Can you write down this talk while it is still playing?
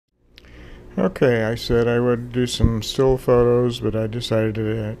Okay, I said I would do some still photos, but I decided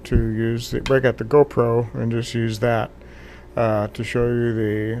to break out the GoPro and just use that to show you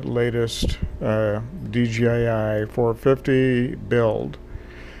the latest DJI 450 build.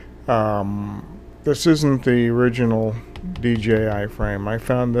 This isn't the original DJI frame. I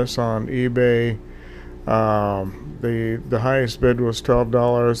found this on eBay. The highest bid was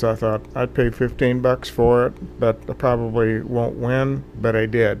 $12. I thought I'd pay $15 for it, but I probably won't win, but I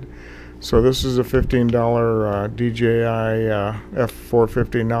did. So this is a $15 DJI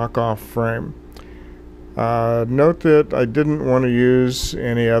F450 knockoff frame. Note that I didn't want to use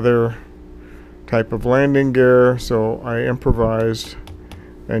any other type of landing gear, so I improvised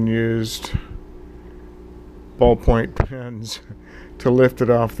and used ballpoint pens to lift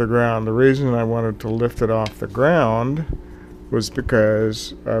it off the ground. The reason I wanted to lift it off the ground was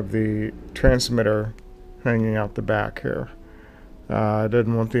because of the transmitter hanging out the back here. I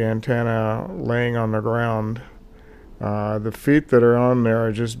didn't want the antenna laying on the ground. The feet that are on there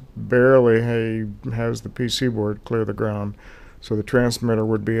are just barely has the PC board clear the ground. So the transmitter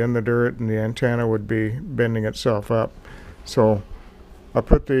would be in the dirt and the antenna would be bending itself up. So I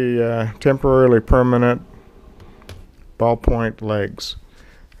put the temporarily permanent ballpoint legs.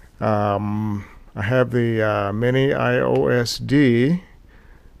 I have the mini IOSD,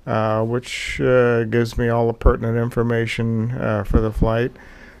 which gives me all the pertinent information for the flight.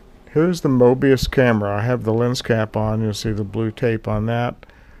 Here's the Mobius camera. I have the lens cap on. You'll see the blue tape on that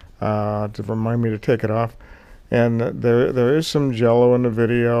to remind me to take it off. And there is some jello in the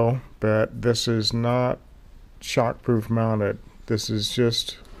video, but this is not shockproof mounted. This is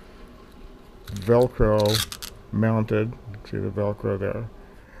just Velcro mounted. See the Velcro there.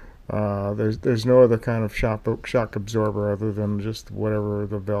 There's no other kind of shock absorber other than just whatever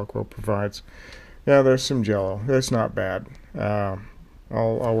the Velcro provides. Yeah, there's some jello. It's not bad.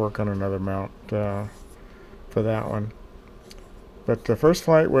 I'll work on another mount for that one. But the first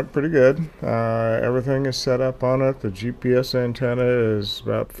flight went pretty good. Everything is set up on it. The GPS antenna is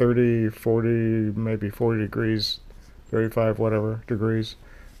about 30, 40, maybe 40 degrees, 35, whatever degrees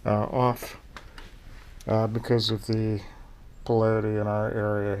off because of the polarity in our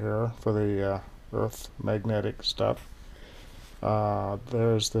area here for the Earth magnetic stuff.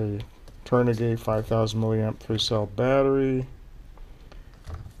 There's the Turnigate 5000 milliamp 3-cell battery,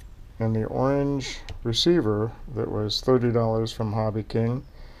 and the orange receiver that was $30 from Hobby King.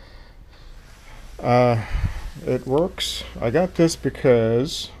 It works. I got this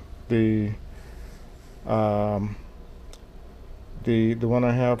because the one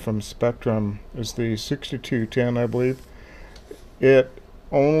I have from Spectrum is the 6210, I believe. It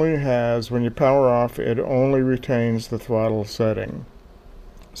only has, when you power off, it only retains the throttle setting.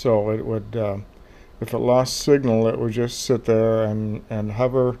 So it would, if it lost signal, it would just sit there and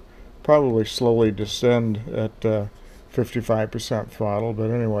hover, probably slowly descend at 55% throttle. But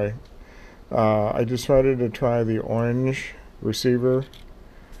anyway, I decided to try the orange receiver,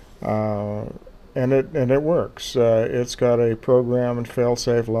 and it works. It's got a program and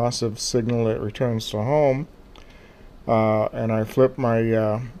fail-safe loss of signal. It returns to home. And I flip my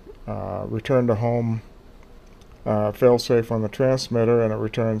return to home failsafe on the transmitter, and it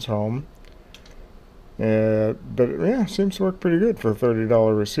returns home. But yeah, it seems to work pretty good for a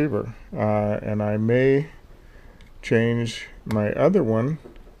 $30 receiver. And I may change my other one.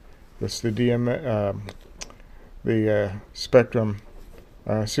 That's the Spectrum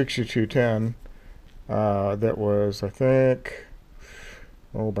 6210. That was, I think,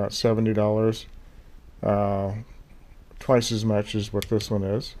 about $70. Twice as much as what this one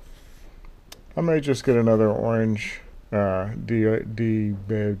is. I may just get another orange what do you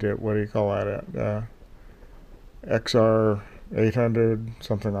call that? XR 800,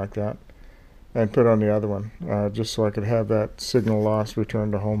 something like that, and put on the other one, just so I could have that signal loss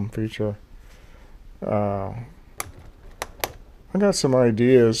return to home feature. I got some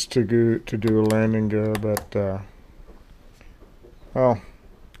ideas to do a landing gear, but well,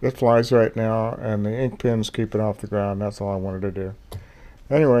 it flies right now, and the ink pens keep it off the ground. That's all I wanted to do.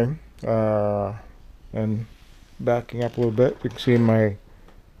 Anyway, and backing up a little bit, you can see my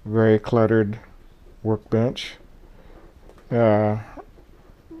very cluttered workbench.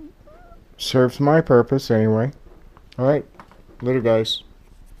 Serves my purpose anyway. Alright, later guys.